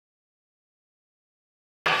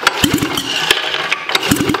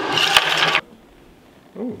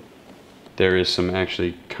there is some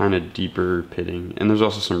actually kind of deeper pitting, and there's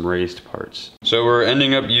also some raised parts. So we're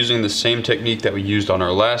ending up using the same technique that we used on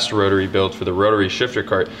our last rotary build for the rotary shifter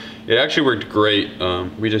cart. It actually worked great.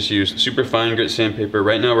 We just used super fine grit sandpaper.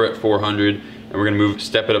 Right now we're at 400, and we're gonna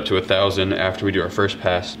step it up to 1,000 after we do our first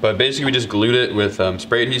pass. But basically we just glued it with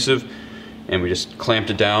spray adhesive, and we just clamped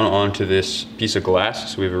it down onto this piece of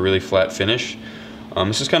glass, so we have a really flat finish.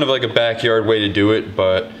 This is kind of like a backyard way to do it,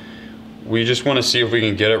 but we just want to see if we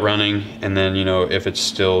can get it running, and then, you know, if it's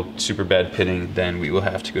still super bad pitting, then we will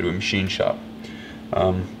have to go to a machine shop.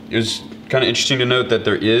 It was kind of interesting to note that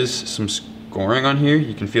there is some scoring on here.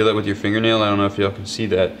 You can feel that with your fingernail. I don't know if y'all can see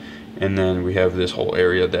that. And then we have this whole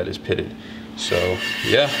area that is pitted. So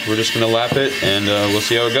yeah, we're just gonna lap it, and we'll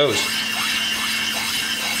see how it goes.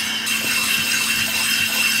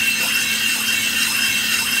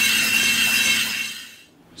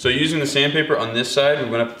 So using the sandpaper on this side, we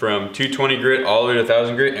went up from 220 grit all the way to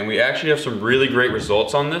 1,000 grit, and we actually have some really great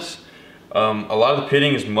results on this. A lot of the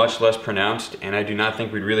pitting is much less pronounced, and I do not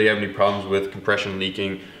think we'd really have any problems with compression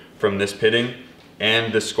leaking from this pitting.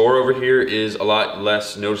 And the score over here is a lot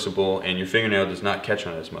less noticeable, and your fingernail does not catch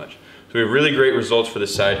on it as much. So we have really great results for the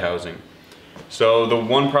side housing. So the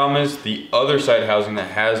one problem is the other side housing that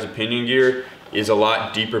has the pinion gear is a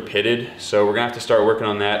lot deeper pitted, so we're gonna have to start working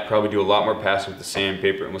on that, probably do a lot more passes with the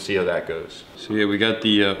sandpaper, and we'll see how that goes. So yeah, we got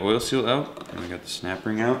the oil seal out, and we got the snap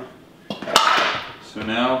ring out. So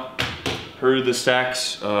now, per the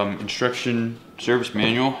Saks instruction service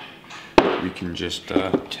manual, we can just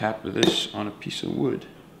tap this on a piece of wood.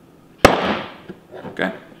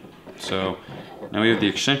 Okay, so now we have the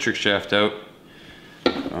eccentric shaft out.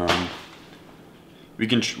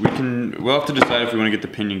 We'll have to decide if we want to get the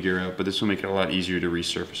pinion gear out, but this will make it a lot easier to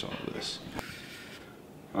resurface all of this.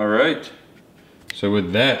 All right, so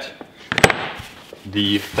with that,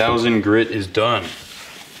 the 1,000 grit is done.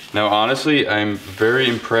 Now honestly, I'm very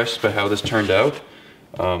impressed by how this turned out.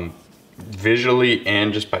 Visually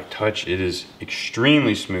and just by touch, it is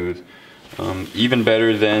extremely smooth. Even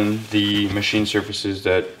better than the machine surfaces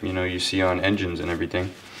that, you know, you see on engines and everything.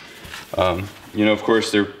 You know, of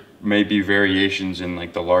course, there may be variations in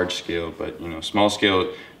like the large scale, but you know, small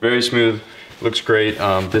scale, very smooth, looks great.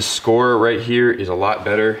 This score right here is a lot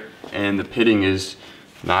better, and the pitting is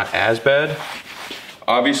not as bad.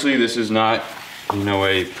 Obviously, this is not, you know,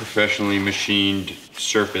 a professionally machined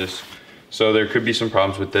surface, so there could be some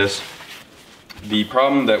problems with this. The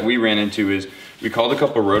problem that we ran into is we called a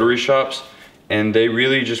couple rotary shops, and they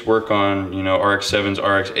really just work on, you know, RX-7s,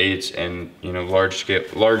 RX-8s, and, you know,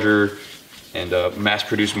 larger and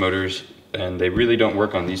mass-produced motors, and they really don't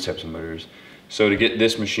work on these types of motors. So to get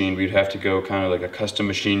this machine, we'd have to go kind of like a custom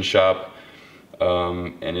machine shop,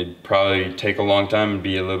 and it'd probably take a long time and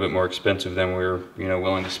be a little bit more expensive than we're, you know,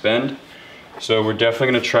 willing to spend. So we're definitely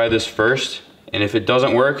gonna try this first, and if it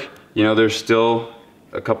doesn't work, you know, there's still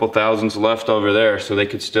a couple thousands left over there, so they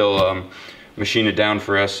could still machine it down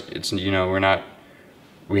for us. It's, you know,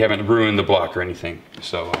 we haven't ruined the block or anything.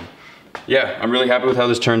 So yeah, I'm really happy with how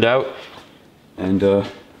this turned out, and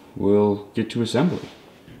we'll get to assembly.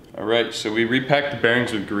 All right, so we repacked the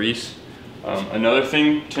bearings with grease. Another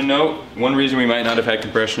thing to note, one reason we might not have had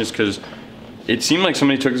compression is because it seemed like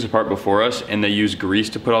somebody took this apart before us and they used grease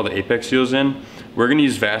to put all the apex seals in. We're gonna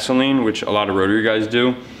use Vaseline, which a lot of rotary guys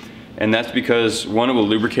do, and that's because one, it will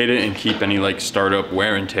lubricate it and keep any like startup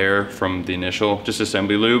wear and tear from the initial just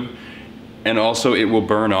assembly lube, and also it will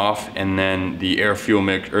burn off, and then the air fuel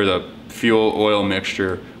mix, or the fuel oil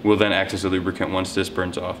mixture, will then act as a lubricant once this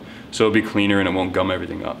burns off. So it'll be cleaner and it won't gum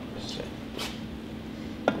everything up.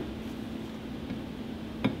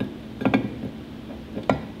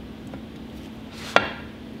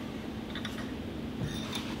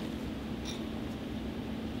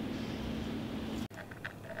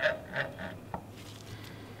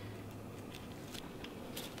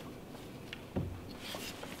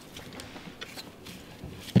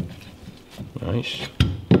 Nice.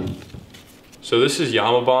 So this is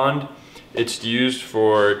Bond. It's used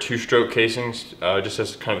for two-stroke casings, just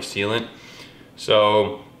as kind of a sealant.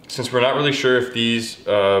 So since we're not really sure if these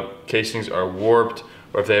casings are warped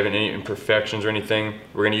or if they have any imperfections or anything,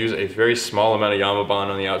 we're going to use a very small amount of Bond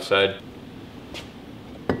on the outside.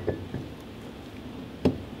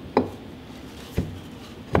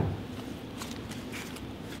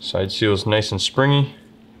 Side seal is nice and springy.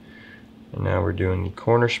 And now we're doing the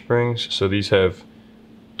corner springs. So these have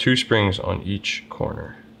 2 springs on each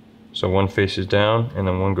corner. So one faces down and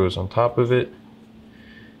then one goes on top of it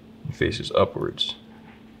and faces upwards.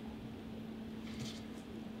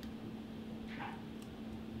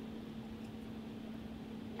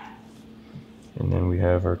 And then we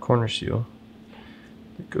have our corner seal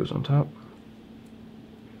that goes on top.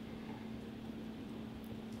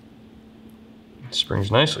 springs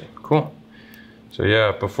nicely, cool. So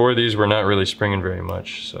yeah, before these were not really springing very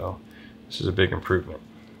much, so this is a big improvement.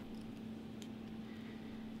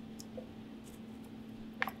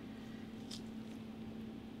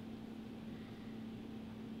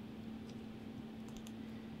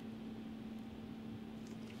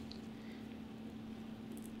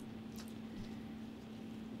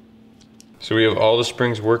 So we have all the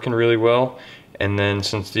springs working really well, and then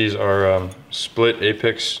since these are split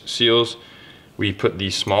apex seals, we put the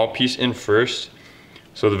small piece in first.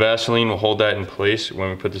 So the Vaseline will hold that in place when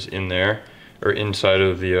we put this in there, or inside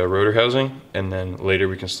of the rotor housing, and then later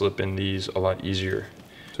we can slip in these a lot easier.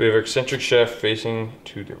 So we have our eccentric shaft facing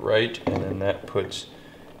to the right, and then that puts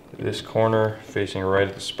this corner facing right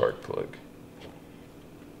at the spark plug.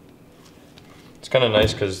 It's kind of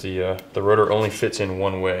nice because the rotor only fits in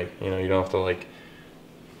one way. You know, you don't have to like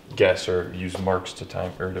guess or use marks to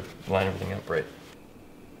time or to line everything up right.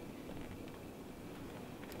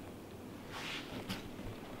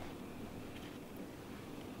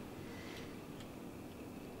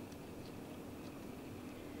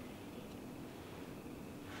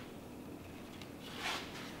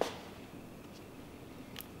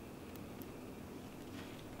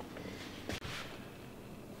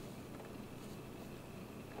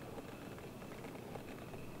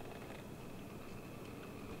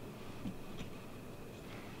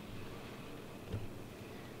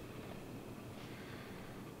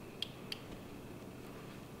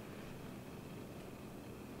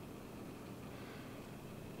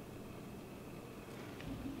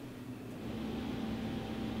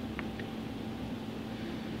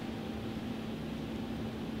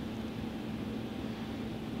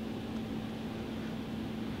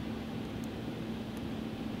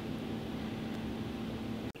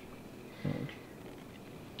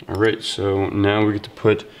 Alright, so now we get to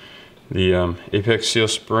put the apex seal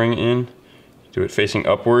spring in, do it facing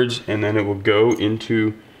upwards, and then it will go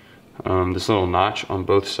into this little notch on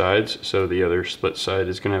both sides. So the other split side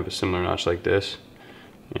is going to have a similar notch like this.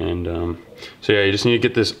 And so yeah, you just need to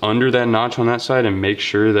get this under that notch on that side and make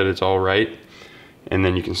sure that it's all right. And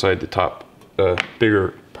then you can slide the top,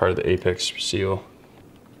 bigger part of the apex seal.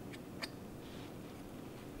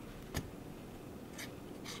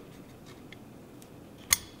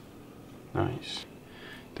 Nice.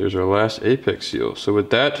 There's our last apex seal. So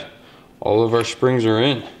with that, all of our springs are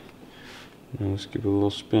in. Now let's give it a little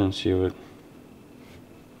spin, see how it...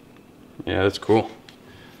 Yeah, that's cool.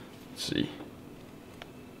 Let's see.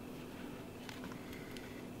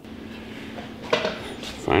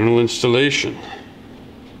 Final installation.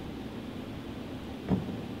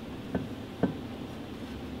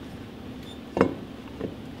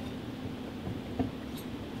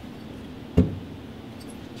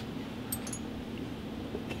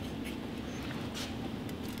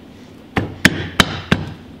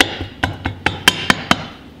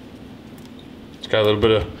 Got a little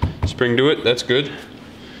bit of spring to it, that's good.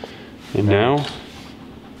 And now,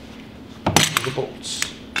 the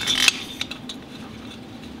bolts.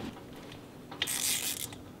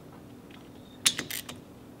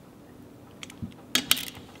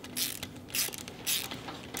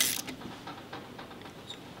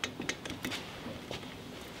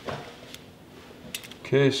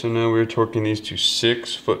 Okay, so now we're torquing these to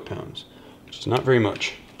 6 foot-pounds, which is not very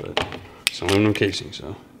much, but it's aluminum casing,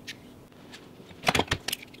 so.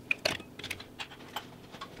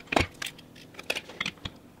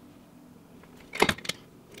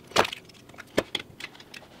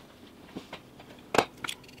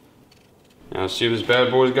 Now let's see if this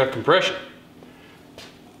bad boy's got compression.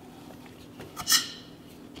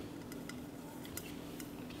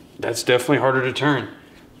 That's definitely harder to turn.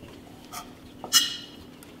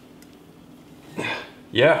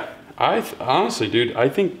 Yeah, honestly, dude, I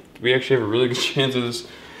think we actually have a really good chance of this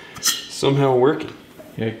somehow working.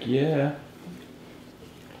 Heck yeah.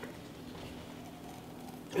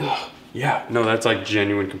 Yeah, no, that's like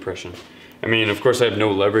genuine compression. I mean, of course I have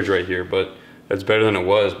no leverage right here, but that's better than it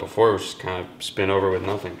was before. It was just kind of spin over with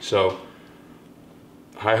nothing. So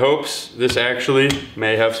high hopes. This actually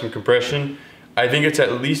may have some compression. I think it's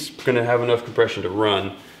at least going to have enough compression to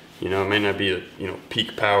run. You know, it may not be,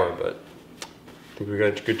 peak power, but I think we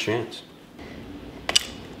got a good chance.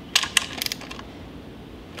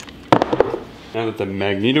 Now that the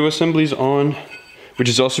magneto assembly's on, which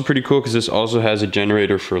is also pretty cool because this also has a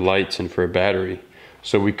generator for lights and for a battery.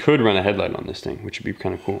 So we could run a headlight on this thing, which would be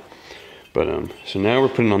kind of cool. But so now we're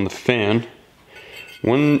putting on the fan.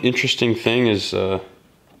 One interesting thing is the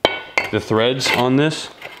threads on this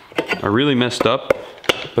are really messed up,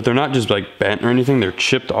 but they're not just like bent or anything, they're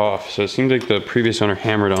chipped off. So it seems like the previous owner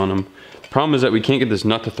hammered on them. The problem is that we can't get this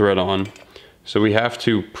nut to thread on. So we have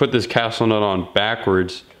to put this castle nut on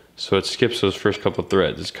backwards so it skips those first couple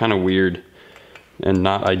threads. It's kind of weird and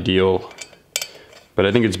not ideal, but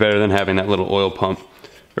I think it's better than having that little oil pump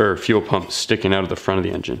or fuel pump sticking out of the front of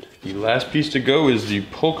the engine. The last piece to go is the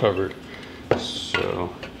pull cover.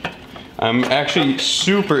 So I'm actually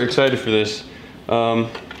super excited for this.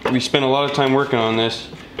 We spent a lot of time working on this,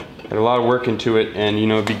 had a lot of work into it, and you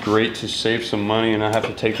know, it'd be great to save some money and not have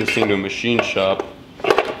to take this thing to a machine shop.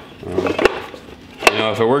 You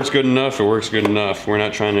know, if it works good enough, it works good enough. We're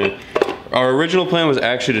not trying to... Our original plan was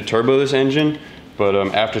actually to turbo this engine, but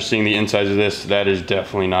after seeing the insides of this, that is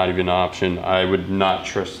definitely not even an option. I would not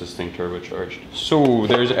trust this thing turbocharged. So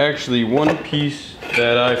there's actually one piece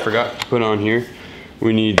that I forgot to put on here.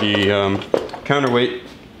 We need the counterweight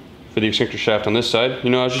for the extinctor shaft on this side. You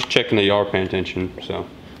know, I was just checking the yaw pan tension, so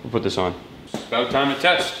we'll put this on. It's about time to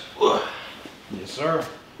test. Yes, sir.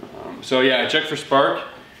 So yeah, I checked for spark.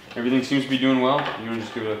 Everything seems to be doing well. You want to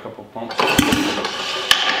just give it a couple pumps?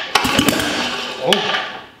 Oh,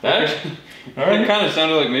 that kind of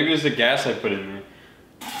sounded like maybe it's the gas I put in there.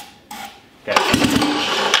 Okay.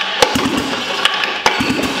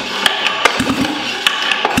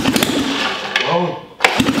 Oh.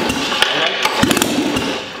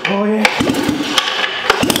 Oh yeah.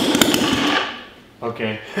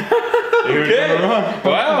 Okay. Okay.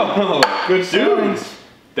 Wow. Good sounds.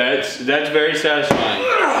 That's very satisfying.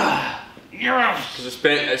 Because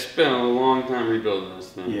I spent a long time rebuilding this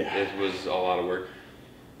thing. Yeah. It was a lot of work.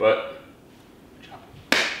 But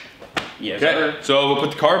yes, okay. sir. So we'll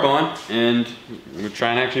put the carb on and we'll try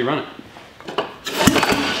and actually run it.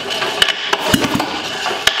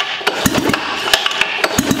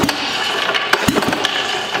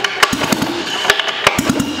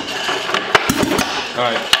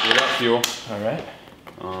 Alright, we got fuel. Alright.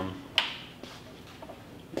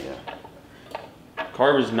 Yeah.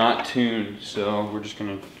 Carb is not tuned, so we're just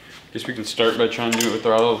gonna, guess we can start by trying to do it with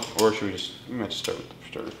throttle, or should we might just start with the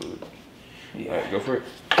starter fluid. Yeah. Alright, go for it.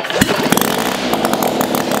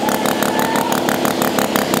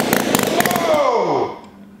 Whoa!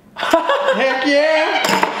 Heck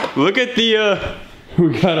yeah! Look at the,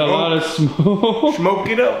 we got a lot of smoke. Smoke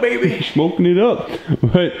it up, baby. Smoking it up.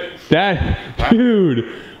 But that,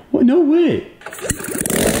 dude, what, no way.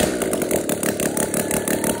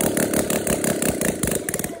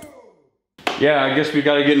 Yeah, I guess we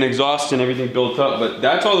gotta get an exhaust and everything built up, but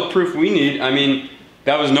that's all the proof we need. I mean,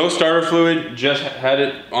 that was no starter fluid, just had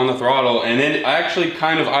it on the throttle, and then I actually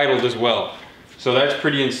kind of idled as well. So that's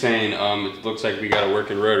pretty insane. It looks like we got a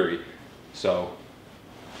working rotary. So,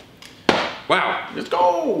 wow, let's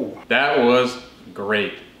go. That was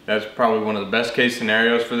great. That's probably one of the best case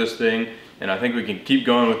scenarios for this thing, and I think we can keep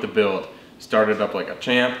going with the build. Started up like a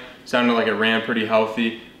champ, sounded like it ran pretty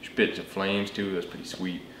healthy. Spit some flames too, that's pretty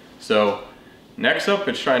sweet. So, next up,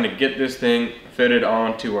 it's trying to get this thing fitted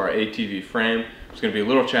onto our ATV frame. It's going to be a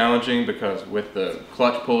little challenging because with the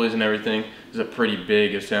clutch pulleys and everything, it's a pretty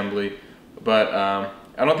big assembly. But I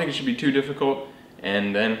don't think it should be too difficult,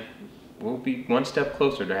 and then we'll be one step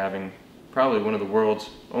closer to having probably one of the world's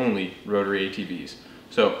only rotary ATVs.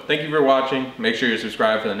 So thank you for watching. Make sure you're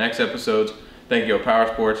subscribed for the next episodes. Thank you to Power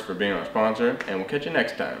Sports for being our sponsor, and we'll catch you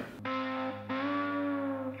next time.